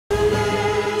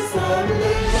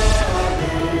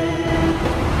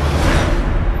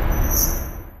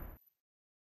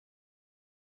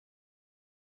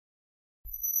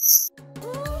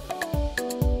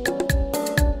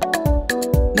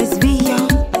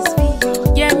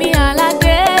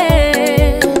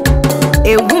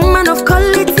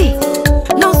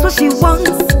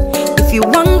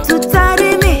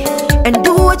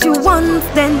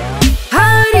since then.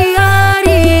 Hurry,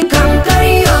 hurry, come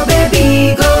carry your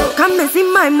baby, go. Come and see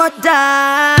my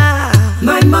mother.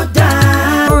 My mother.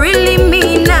 Really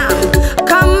me now.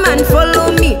 Come and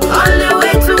follow me all the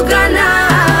way to Ghana.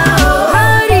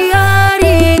 Hurry,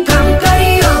 hurry, come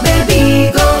carry your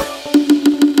baby, go.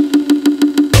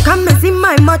 Come and see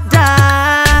my mother.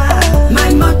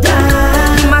 My mother.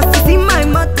 You must see my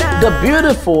mother. The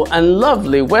beautiful and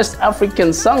lovely West African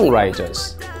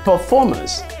songwriters,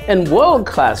 performers, and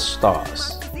world-class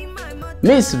stars.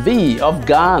 Miss V of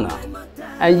Ghana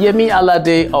and Yemi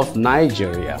Alade of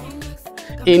Nigeria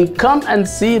in Come and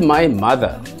See My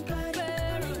Mother.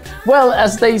 Well,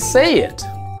 as they say it,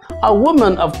 a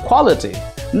woman of quality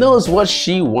knows what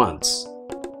she wants.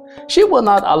 She will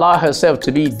not allow herself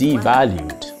to be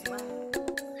devalued.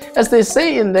 As they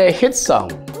say in their hit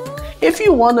song, if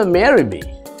you want to marry me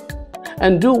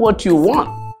and do what you want,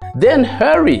 then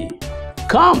hurry,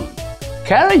 come,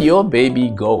 carry your baby,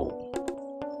 go.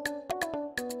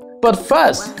 But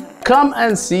first, come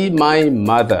and see my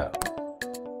mother.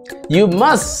 You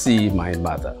must see my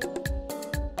mother.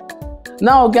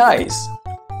 Now guys,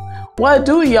 why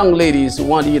do young ladies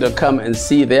want you to come and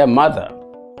see their mother?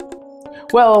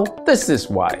 Well, this is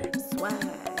why.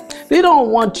 They don't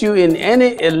want you in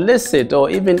any illicit or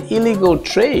even illegal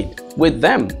trade with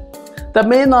them that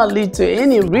may not lead to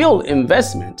any real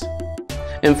investment.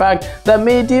 In fact, that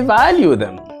may devalue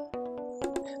them.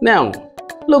 Now,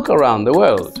 look around the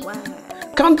world.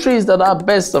 Countries that are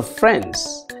best of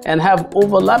friends and have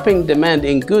overlapping demand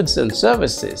in goods and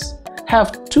services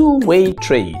have two-way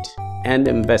trade and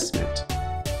investment.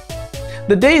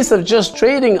 The days of just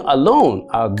trading alone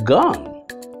are gone.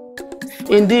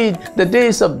 Indeed, the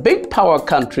days of big power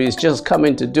countries just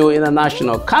coming to do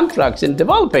international contracts in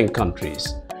developing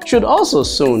countries should also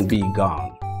soon be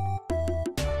gone.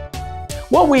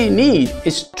 What we need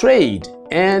is trade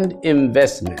and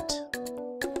investment,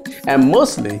 and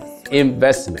mostly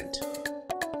investment.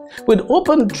 With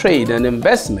open trade and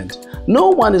investment, no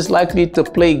one is likely to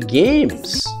play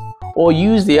games or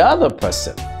use the other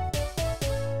person.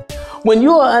 When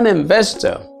you are an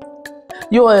investor,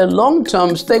 you are a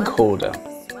long-term stakeholder,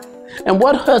 and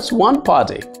what hurts one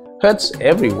party hurts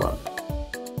everyone.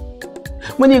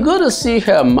 When you go to see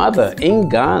her mother in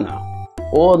Ghana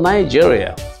or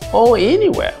Nigeria or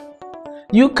anywhere,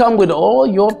 you come with all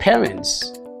your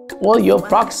parents, all your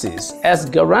proxies as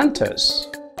guarantors,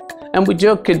 and with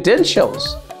your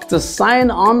credentials to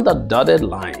sign on the dotted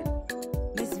line.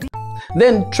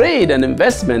 Then trade and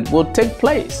investment will take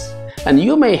place, and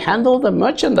you may handle the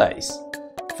merchandise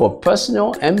for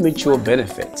personal and mutual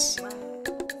benefits.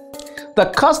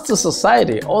 The cost to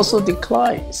society also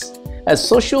declines as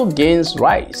social gains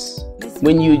rise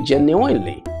when you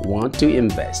genuinely want to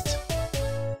invest.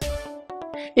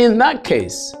 In that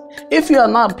case, if you are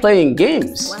not playing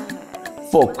games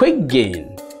for quick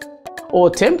gain or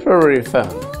temporary fun,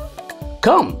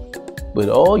 come with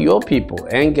all your people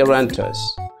and guarantors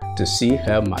to see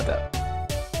her mother.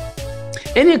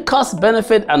 Any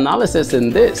cost-benefit analysis in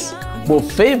this will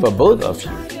favor both of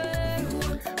you.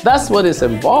 That's what is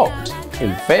involved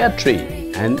in fair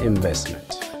trade and investment.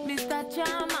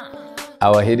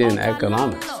 Our hidden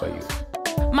economics for you.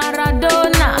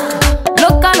 Maradona,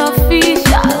 local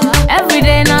official,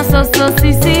 everyday na so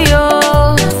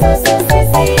CCO.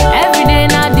 Every day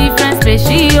na different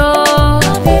special.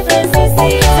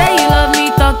 Say you love me,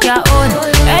 talk your own.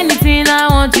 Anything I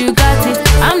want, you got it.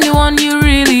 I'm the one you